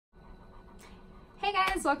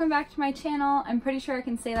guys, welcome back to my channel. I'm pretty sure I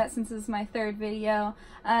can say that since this is my third video.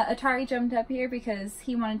 Atari jumped up here because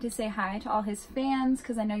he wanted to say hi to all his fans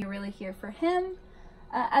because I know you're really here for him.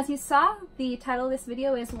 As you saw, the title of this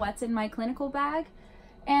video is What's in My Clinical Bag,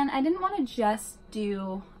 and I didn't want to just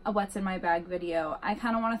do a What's in My Bag video. I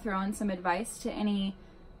kind of want to throw in some advice to any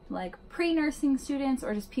like pre-nursing students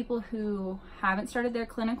or just people who haven't started their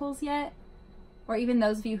clinicals yet, or even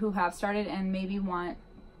those of you who have started and maybe want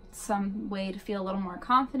some way to feel a little more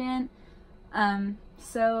confident.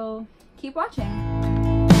 So keep watching.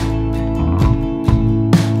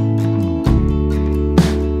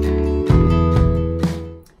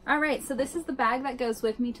 Alright, so this is the bag that goes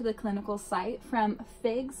with me to the clinical site from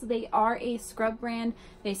Figs. They are a scrub brand.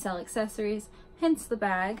 They sell accessories, hence the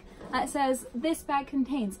bag. It says, this bag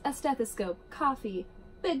contains a stethoscope, coffee,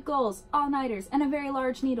 big goals, all-nighters, and a very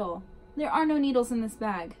large needle. There are no needles in this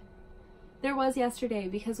bag. There was yesterday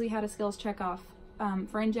because we had a skills check off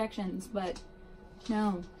for injections, but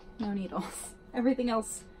no needles. Everything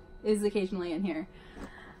else is occasionally in here.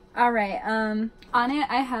 Alright, on it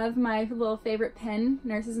I have my little favorite pin,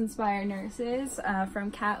 Nurses Inspire Nurses, from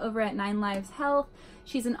Kat over at 9 Lives Health.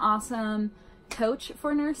 She's an awesome coach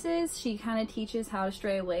for nurses. She kind of teaches how to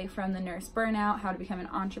stray away from the nurse burnout, how to become an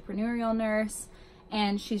entrepreneurial nurse,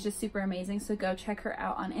 and she's just super amazing. So go check her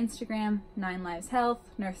out on Instagram, 9 Lives Health,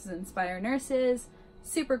 Nurses Inspire Nurses.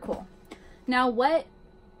 Super cool. Now, what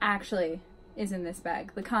actually is in this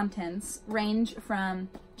bag? The contents range from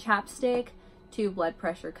chapstick to blood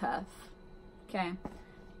pressure cuff. Okay,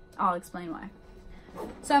 I'll explain why.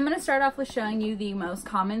 So I'm going to start off with showing you the most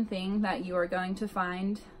common thing that you are going to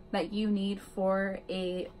find that you need for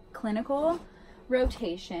a clinical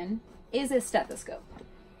rotation is a stethoscope.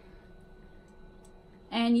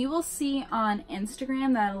 And you will see on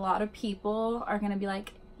Instagram that a lot of people are going to be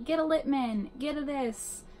like, get a Littman, get a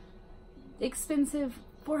this expensive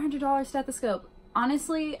 $400 stethoscope.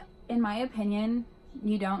 Honestly, in my opinion,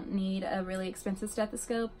 you don't need a really expensive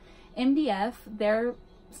stethoscope. MDF, their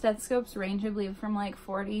stethoscopes range, I believe, from like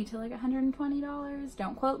 $40 to like $120.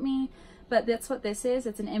 Don't quote me, but that's what this is.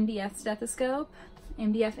 It's an MDF stethoscope,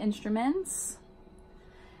 MDF Instruments,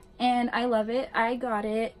 and I love it. I got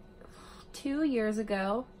it 2 years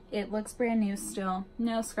ago. It looks brand new still,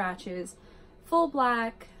 no scratches, full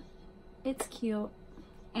black. It's cute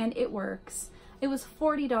and it works. It was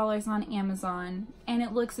 $40 on Amazon, and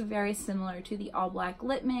it looks very similar to the all black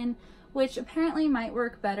Littman, which apparently might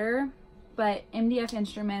work better, but MDF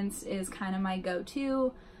Instruments is kind of my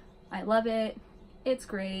go-to. I love it. It's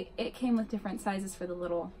great. It came with different sizes for the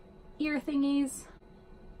little ear thingies.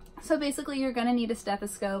 So basically you're going to need a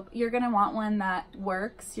stethoscope. You're going to want one that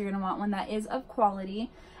works. You're going to want one that is of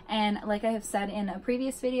quality. And like I have said in a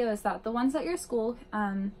previous video, is that the ones that your school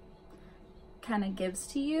kind of gives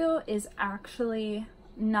to you is actually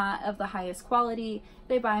not of the highest quality.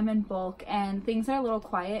 They buy them in bulk and things are a little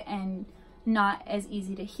quiet and not as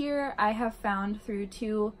easy to hear. I have found through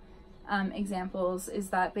two examples is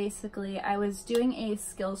that basically I was doing a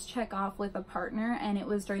skills check off with a partner, and it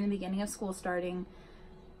was during the beginning of school starting,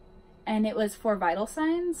 and it was for vital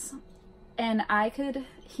signs, and I could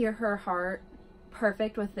hear her heart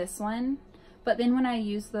perfect with this one, but then when I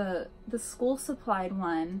used the school supplied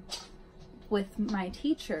one with my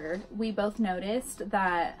teacher, we both noticed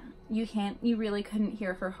that you really couldn't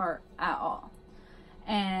hear her heart at all.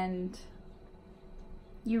 And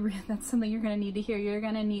that's something you're going to need to hear. You're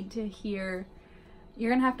going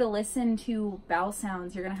to have to listen to bowel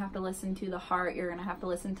sounds. You're going to have to listen to the heart. You're going to have to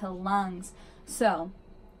listen to lungs. So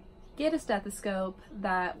get a stethoscope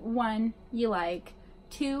that, 1, you like,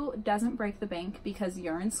 2, doesn't break the bank because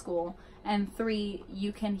you're in school, and 3,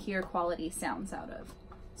 you can hear quality sounds out of.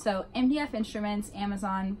 So MDF Instruments,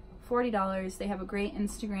 Amazon, $40. They have a great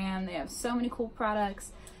Instagram. They have so many cool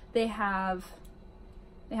products. They have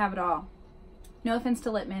it all. No offense to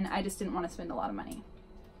Littman, I just didn't want to spend a lot of money.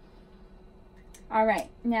 All right,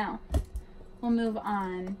 now we'll move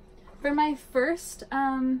on. For my first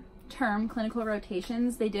term clinical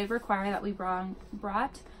rotations, they did require that we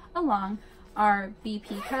brought along our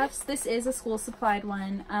BP cuffs. This is a school supplied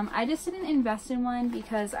one. I just didn't invest in one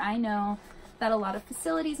because I know that a lot of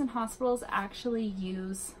facilities and hospitals actually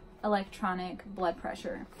use electronic blood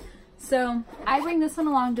pressure. So I bring this one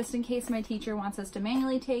along just in case my teacher wants us to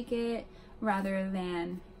manually take it rather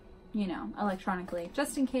than, you know, electronically,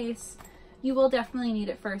 just in case. You will definitely need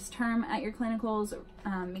it first term at your clinicals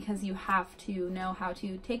because you have to know how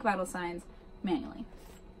to take vital signs manually.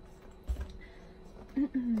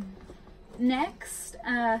 Next,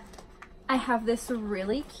 I have this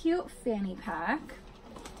really cute fanny pack.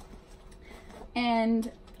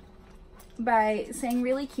 And by saying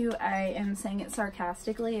really cute, I am saying it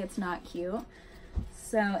sarcastically. It's not cute.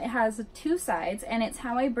 So it has 2 sides, and it's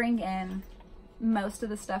how I bring in most of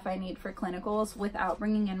the stuff I need for clinicals without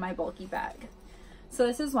bringing in my bulky bag. So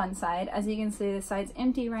this is one side. As you can see, the side's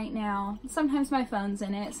empty right now. Sometimes my phone's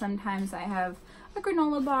in it. Sometimes I have a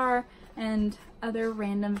granola bar and other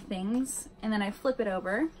random things. And then I flip it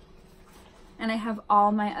over and I have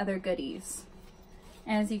all my other goodies.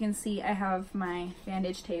 And as you can see, I have my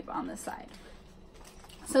bandage tape on the side.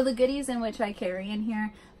 So the goodies in which I carry in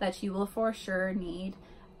here that you will for sure need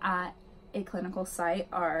at a clinical site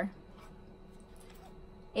are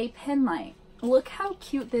a pen light. Look how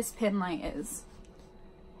cute this pen light is.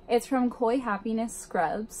 It's from Koi Happiness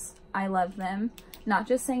Scrubs. I love them. Not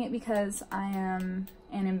just saying it because I am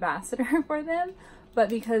an ambassador for them, but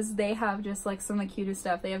because they have just like some of the cutest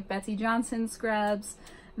stuff. They have Betsy Johnson scrubs.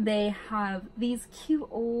 They have these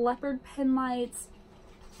cute leopard pen lights.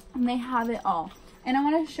 And they have it all. And I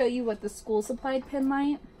want to show you what the school supplied pen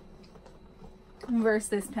light versus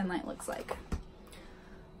this pen light looks like.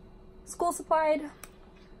 School supplied.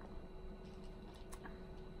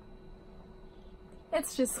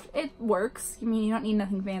 It's just, it works. I mean, you don't need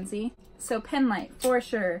nothing fancy. So pen light, for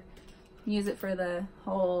sure. Use it for the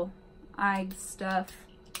whole eye stuff.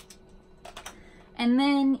 And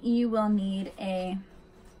then you will need a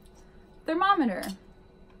thermometer.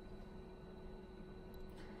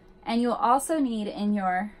 And you'll also need in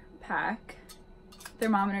your pack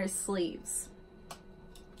thermometer sleeves.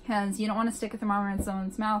 Because you don't want to stick a thermometer in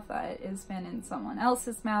someone's mouth that has been in someone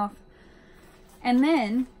else's mouth. And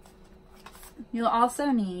then you'll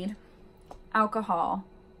also need alcohol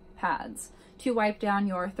pads to wipe down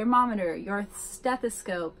your thermometer, your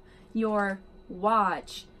stethoscope, your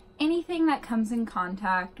watch, anything that comes in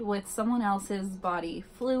contact with someone else's body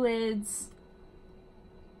fluids.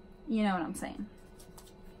 You know what I'm saying.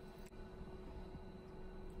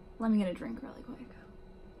 Let me get a drink really quick.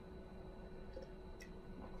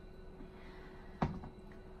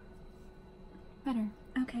 Better.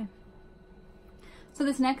 Okay. So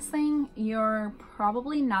this next thing you're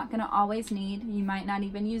probably not going to always need. You might not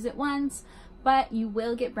even use it once, but you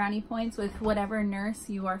will get brownie points with whatever nurse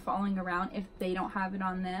you are following around if they don't have it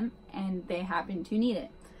on them and they happen to need it.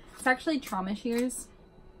 It's actually trauma shears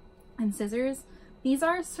and scissors. These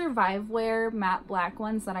are Surviveware matte black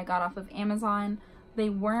ones that I got off of Amazon. They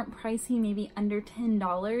weren't pricey, maybe under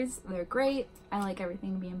 $10. They're great. I like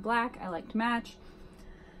everything being black. I like to match.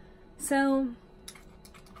 So,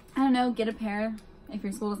 I don't know, get a pair if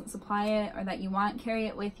your school doesn't supply it or that you want, carry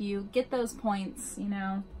it with you. Get those points, you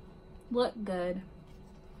know, look good.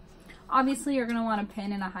 Obviously, you're going to want a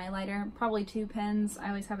pen and a highlighter, probably 2 pens. I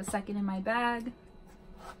always have a second in my bag.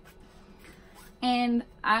 And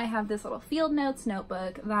I have this little field notes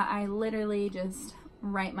notebook that I literally just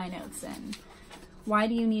write my notes in. Why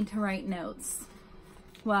do you need to write notes?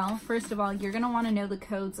 Well, first of all, you're going to want to know the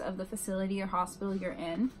codes of the facility or hospital you're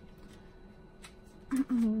in.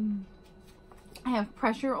 I have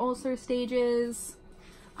pressure ulcer stages.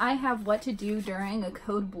 I have what to do during a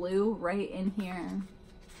code blue right in here.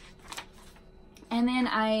 And then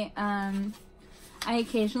I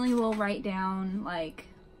occasionally will write down like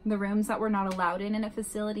the rooms that we're not allowed in a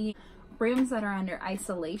facility, rooms that are under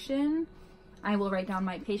isolation. I will write down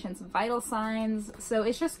my patient's vital signs. So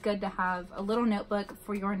it's just good to have a little notebook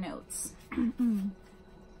for your notes.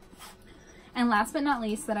 And last but not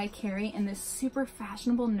least that I carry in this super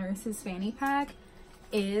fashionable nurse's fanny pack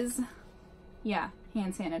is, yeah,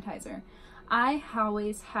 hand sanitizer. I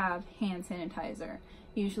always have hand sanitizer.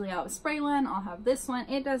 Usually I'll spray one, I'll have this one.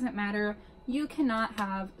 It doesn't matter. You cannot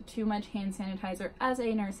have too much hand sanitizer as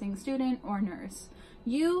a nursing student or nurse.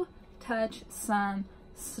 You touch some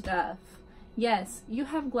stuff. Yes, you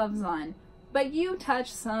have gloves on, but you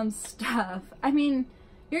touch some stuff. I mean,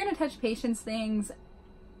 you're gonna touch patients' things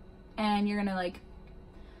and you're gonna like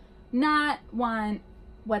not want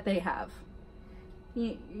what they have.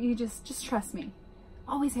 You just trust me.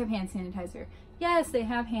 Always have hand sanitizer. Yes, they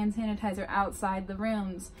have hand sanitizer outside the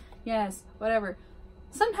rooms. Yes, whatever.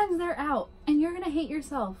 Sometimes they're out and you're gonna hate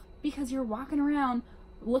yourself because you're walking around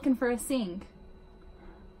looking for a sink.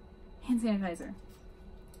 Hand sanitizer.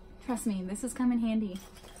 Trust me, this has come in handy.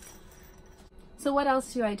 So what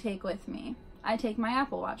else do I take with me? I take my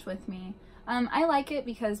Apple Watch with me. I like it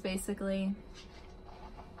because basically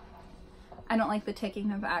I don't like the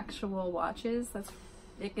ticking of actual watches.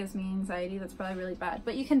 It gives me anxiety. That's probably really bad.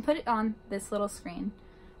 But you can put it on this little screen,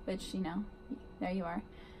 which, you know, there you are.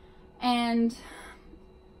 And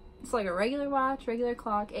it's like a regular watch, regular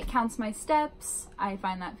clock. It counts my steps. I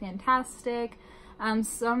find that fantastic.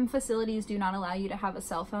 Some facilities do not allow you to have a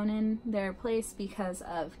cell phone in their place because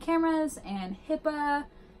of cameras and HIPAA.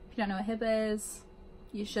 If you don't know what HIPAA is,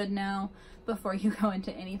 you should know before you go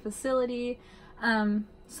into any facility.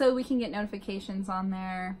 So we can get notifications on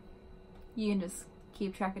there. You can just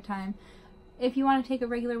keep track of time. If you want to take a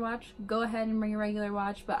regular watch, go ahead and bring a regular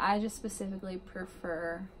watch, but I just specifically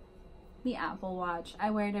prefer the Apple Watch.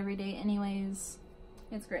 I wear it every day anyways.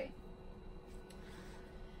 It's great.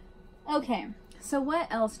 Okay, so what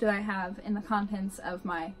else do I have in the contents of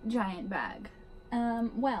my giant bag?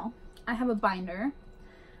 Well, I have a binder.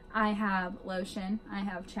 I have lotion. I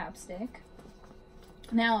have chapstick.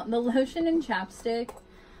 Now, the lotion and chapstick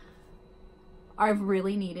are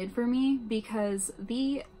really needed for me because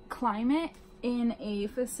the climate in a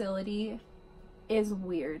facility is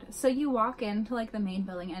weird. So you walk into like the main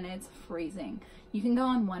building and it's freezing. You can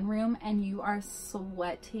go in one room and you are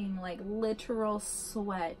sweating, like literal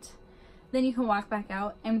sweat. Then you can walk back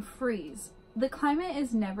out and freeze. The climate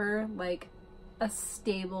is never like a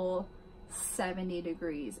stable 70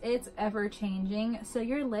 degrees. It's ever changing. So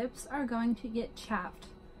your lips are going to get chapped,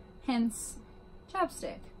 hence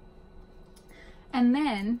chapstick. And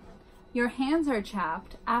then your hands are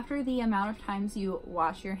chapped after the amount of times you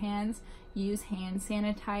wash your hands, use hand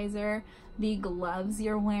sanitizer. The gloves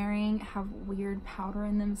you're wearing have weird powder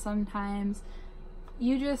in them sometimes.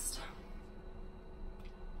 You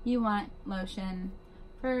want lotion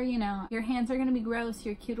for, you know, your hands are going to be gross,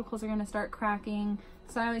 your cuticles are going to start cracking.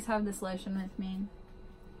 So I always have this lotion with me.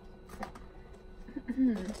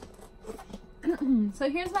 So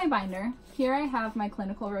here's my binder. Here I have my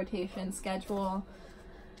clinical rotation schedule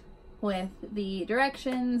with the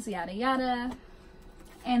directions, yada yada.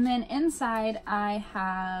 And then inside I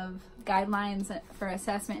have guidelines for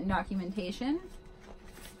assessment and documentation.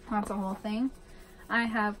 That's a whole thing. I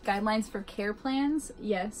have guidelines for care plans.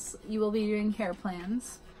 Yes, you will be doing care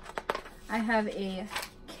plans. I have a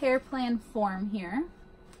care plan form here.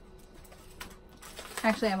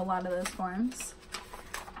 Actually, I have a lot of those forms.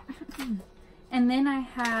 And then I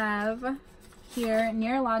have here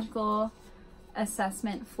neurological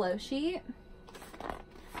assessment flow sheet.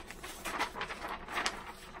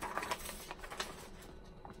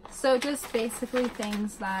 So just basically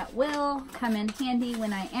things that will come in handy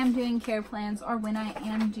when I am doing care plans or when I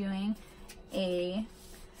am doing a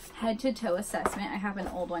head-to-toe assessment. I have an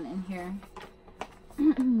old one in here.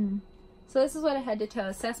 So this is what a head-to-toe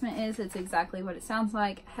assessment is. It's exactly what it sounds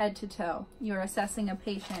like, head-to-toe. You're assessing a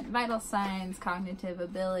patient, vital signs, cognitive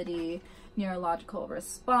ability, neurological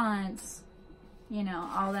response, you know,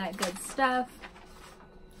 all that good stuff.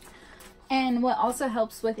 And what also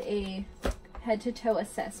helps with a head-to-toe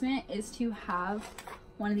assessment is to have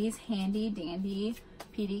one of these handy dandy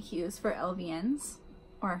PDQs for LVNs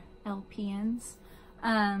or LPNs.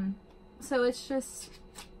 So it's just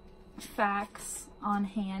facts on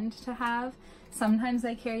hand to have. Sometimes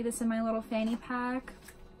I carry this in my little fanny pack.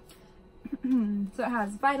 So it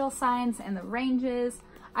has vital signs and the ranges.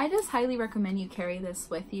 I just highly recommend you carry this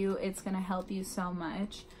with you. It's going to help you so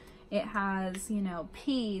much. It has, you know,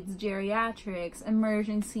 peds, geriatrics,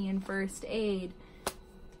 emergency and first aid.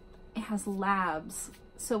 It has labs.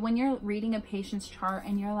 So when you're reading a patient's chart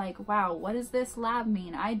and you're like, wow, what does this lab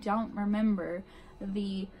mean? I don't remember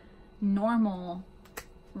the normal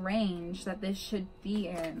range that this should be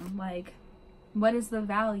in. Like, what is the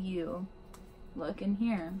value? Look in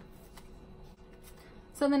here.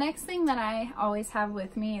 So the next thing that I always have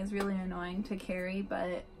with me is really annoying to carry,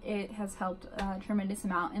 but it has helped a tremendous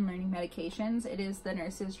amount in learning medications. It is the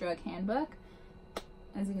Nurse's Drug Handbook.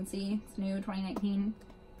 As you can see, it's new, 2019.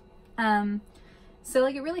 So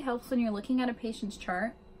like it really helps when you're looking at a patient's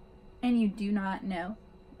chart and you do not know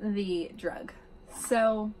the drug.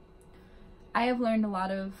 So I have learned a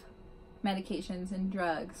lot of medications and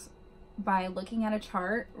drugs by looking at a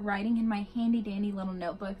chart, writing in my handy dandy little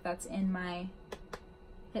notebook that's in my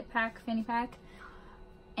hip pack, fanny pack,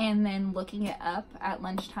 and then looking it up at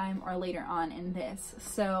lunchtime or later on in this.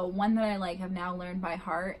 So one that I have now learned by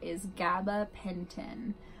heart is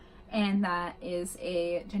gabapentin, and that is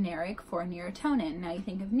a generic for neurotonin. Now you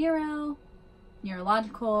think of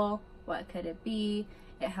neurological, what could it be?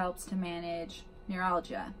 It helps to manage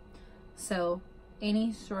neuralgia. So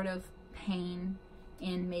any sort of pain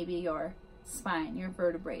in maybe your spine, your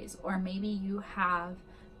vertebrae, or maybe you have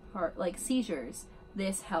seizures,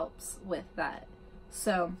 this helps with that.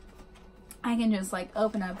 So I can just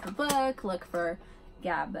open up the book, look for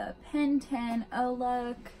gabapentin. Oh,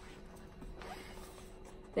 look,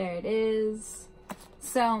 there it is.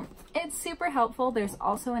 So it's super helpful. There's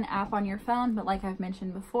also an app on your phone, but like I've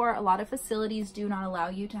mentioned before, a lot of facilities do not allow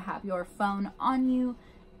you to have your phone on you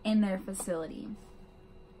in their facility.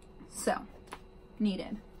 So,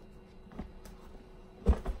 needed.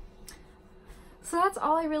 So that's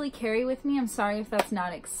all I really carry with me. I'm sorry if that's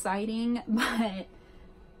not exciting, but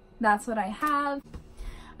that's what I have.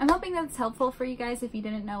 I'm hoping that's helpful for you guys if you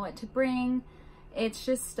didn't know what to bring. It's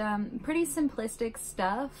just pretty simplistic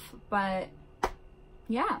stuff, but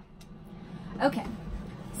yeah. Okay,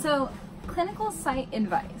 so clinical site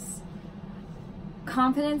advice.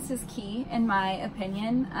 Confidence is key in my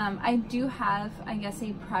opinion. I do have, I guess,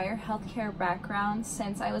 a prior healthcare background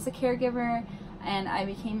since I was a caregiver and I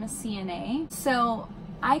became a CNA. So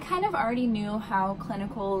I kind of already knew how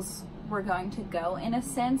clinicals were going to go in a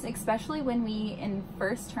sense, especially when we in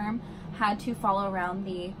first term had to follow around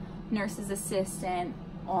the nurse's assistant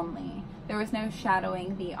only. There was no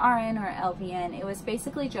shadowing the RN or LVN. It was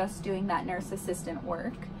basically just doing that nurse assistant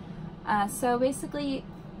work. So basically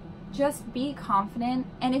just be confident,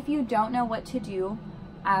 and if you don't know what to do,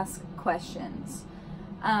 ask questions.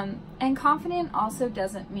 And confident also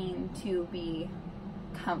doesn't mean to be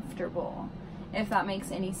comfortable, if that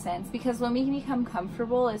makes any sense, because when we become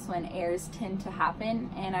comfortable is when errors tend to happen,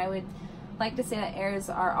 and I would like to say that errors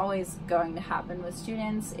are always going to happen with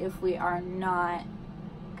students if we are not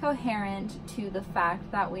coherent to the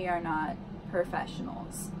fact that we are not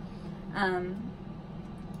professionals.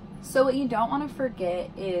 So what you don't want to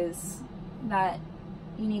forget is that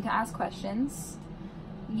you need to ask questions.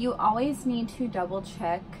 You always need to double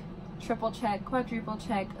check, triple check, quadruple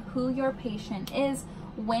check who your patient is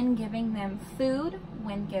when giving them food,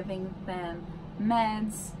 when giving them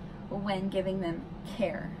meds, when giving them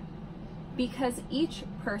care. Because each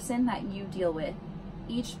person that you deal with,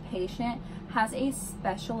 each patient has a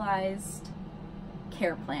specialized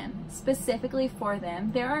care plan specifically for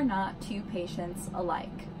them. There are not two patients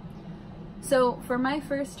alike. So for my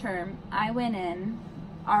first term, I went in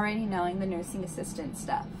already knowing the nursing assistant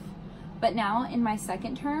stuff. But now in my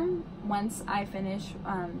second term, once I finish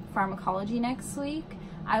pharmacology next week,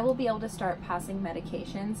 I will be able to start passing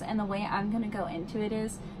medications. And the way I'm going to go into it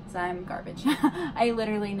is I'm garbage. I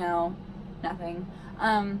literally know nothing.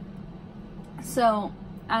 So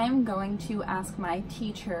I'm going to ask my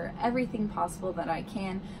teacher everything possible that I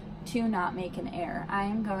can to not make an error. I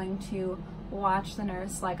am going to watch the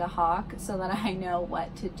nurse like a hawk so that I know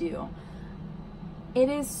what to do. It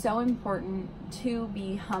is so important to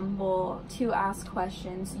be humble, to ask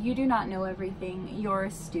questions. You do not know everything. You're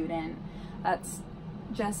a student. That's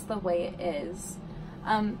just the way it is.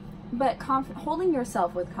 But holding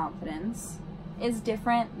yourself with confidence is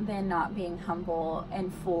different than not being humble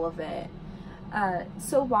and full of it.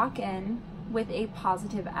 So walk in with a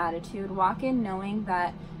positive attitude. Walk in knowing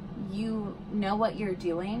that you know what you're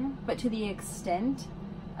doing, but to the extent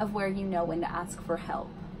of where you know when to ask for help.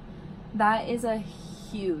 That is a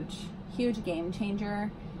huge, huge game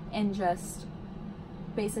changer in just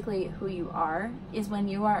basically who you are, is when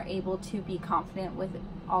you are able to be confident with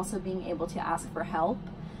also being able to ask for help.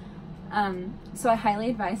 So I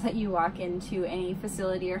highly advise that you walk into any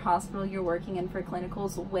facility or hospital you're working in for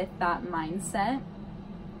clinicals with that mindset.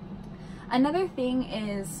 Another thing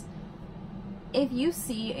is, if you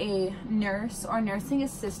see a nurse or nursing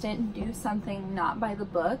assistant do something not by the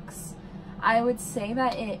books, I would say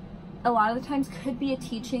that it a lot of the times could be a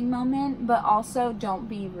teaching moment, but also don't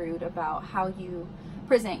be rude about how you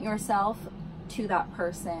present yourself to that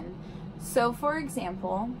person. So for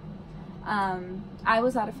example, I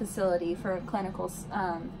was at a facility for a clinical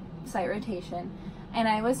site rotation, and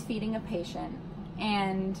I was feeding a patient,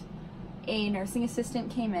 and a nursing assistant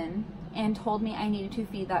came in and told me I needed to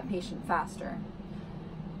feed that patient faster.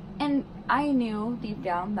 And I knew deep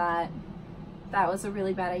down that that was a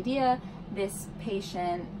really bad idea. This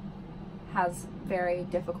patient has very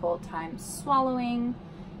difficult time swallowing.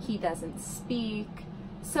 He doesn't speak.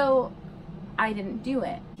 So I didn't do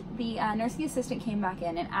it. The nursing assistant came back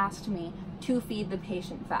in and asked me to feed the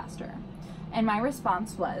patient faster. And my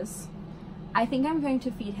response was, I think I'm going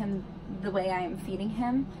to feed him the way I am feeding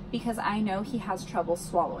him because I know he has trouble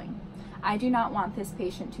swallowing. I do not want this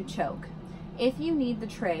patient to choke. If you need the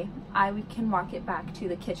tray, I can walk it back to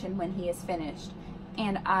the kitchen when he is finished,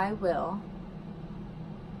 and I will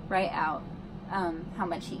write out how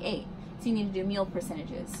much he ate. So you need to do meal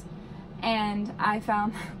percentages. And I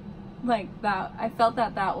found like that, I felt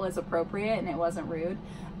that that was appropriate and it wasn't rude,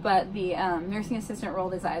 but the nursing assistant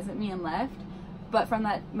rolled his eyes at me and left. But from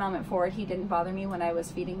that moment forward, he didn't bother me when I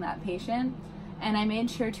was feeding that patient. And I made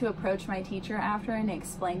sure to approach my teacher after and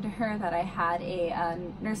explain to her that I had a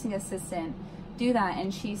nursing assistant do that.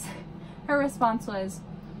 And her response was,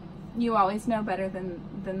 you always know better than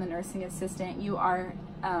the nursing assistant. You are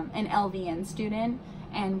an LVN student,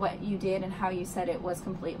 and what you did and how you said it was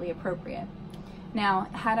completely appropriate. Now,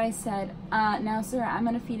 had I said, no sir, I'm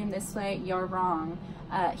gonna feed him this way, you're wrong,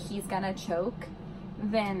 he's gonna choke,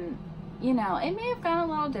 then, you know, it may have gone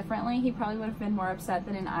a little differently. He probably would have been more upset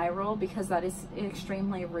than an eye roll, because that is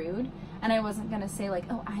extremely rude. And I wasn't gonna say like,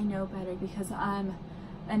 oh, I know better because I'm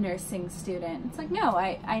a nursing student. It's like, no,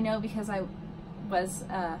 I know because I was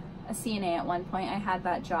a CNA at one point. I had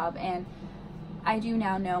that job, and I do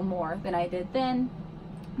now know more than I did then.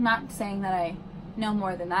 Not saying that I know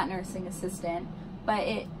more than that nursing assistant, but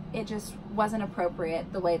it just wasn't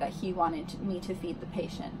appropriate the way that he wanted me to feed the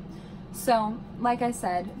patient. So, like I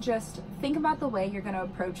said, just think about the way you're going to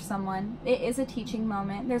approach someone. It is a teaching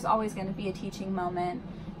moment. There's always going to be a teaching moment.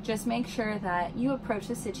 Just make sure that you approach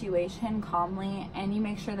the situation calmly, and you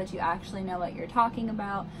make sure that you actually know what you're talking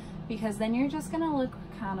about, because then you're just going to look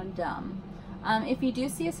kind of dumb. If you do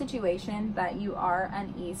see a situation that you are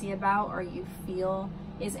uneasy about, or you feel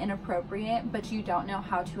is inappropriate, but you don't know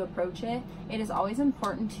how to approach it, it is always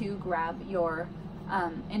important to grab your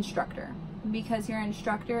instructor, because your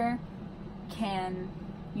instructor can,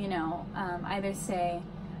 you know, either say,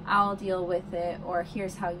 I'll deal with it, or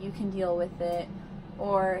here's how you can deal with it,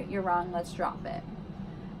 or you're wrong, let's drop it.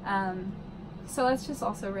 So that's just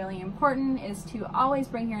also really important, is to always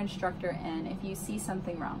bring your instructor in if you see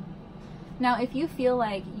something wrong. Now, if you feel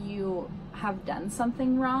like you have done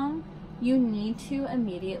something wrong, you need to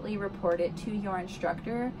immediately report it to your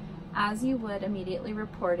instructor, as you would immediately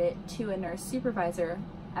report it to a nurse supervisor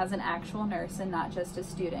as an actual nurse and not just a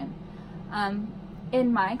student.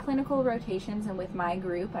 In my clinical rotations and with my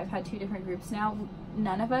group, I've had 2 different groups now,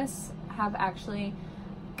 none of us have actually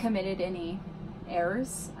committed any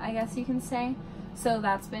errors, I guess you can say. So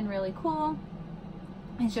that's been really cool.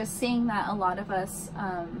 It's just seeing that a lot of us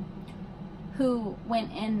who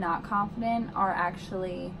went in not confident are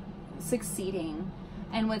actually succeeding.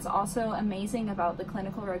 And what's also amazing about the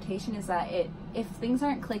clinical rotation is that if things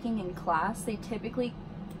aren't clicking in class, they typically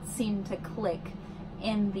seem to click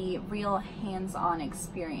in the real hands-on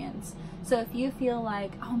experience. So if you feel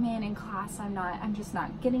like, oh man, in class I'm just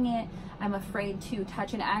not getting it, I'm afraid to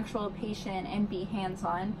touch an actual patient and be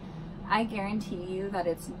hands-on, I guarantee you that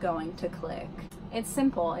it's going to click. It's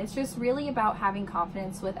simple. It's just really about having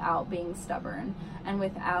confidence without being stubborn and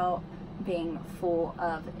without being full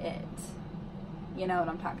of it. You know what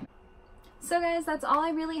I'm talking about. So guys, that's all I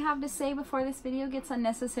really have to say before this video gets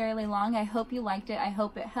unnecessarily long. I hope you liked it. I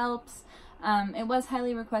hope it helps. It was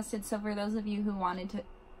highly requested, so for those of you who wanted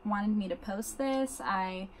me to post this,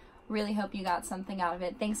 I really hope you got something out of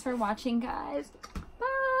it. Thanks for watching, guys.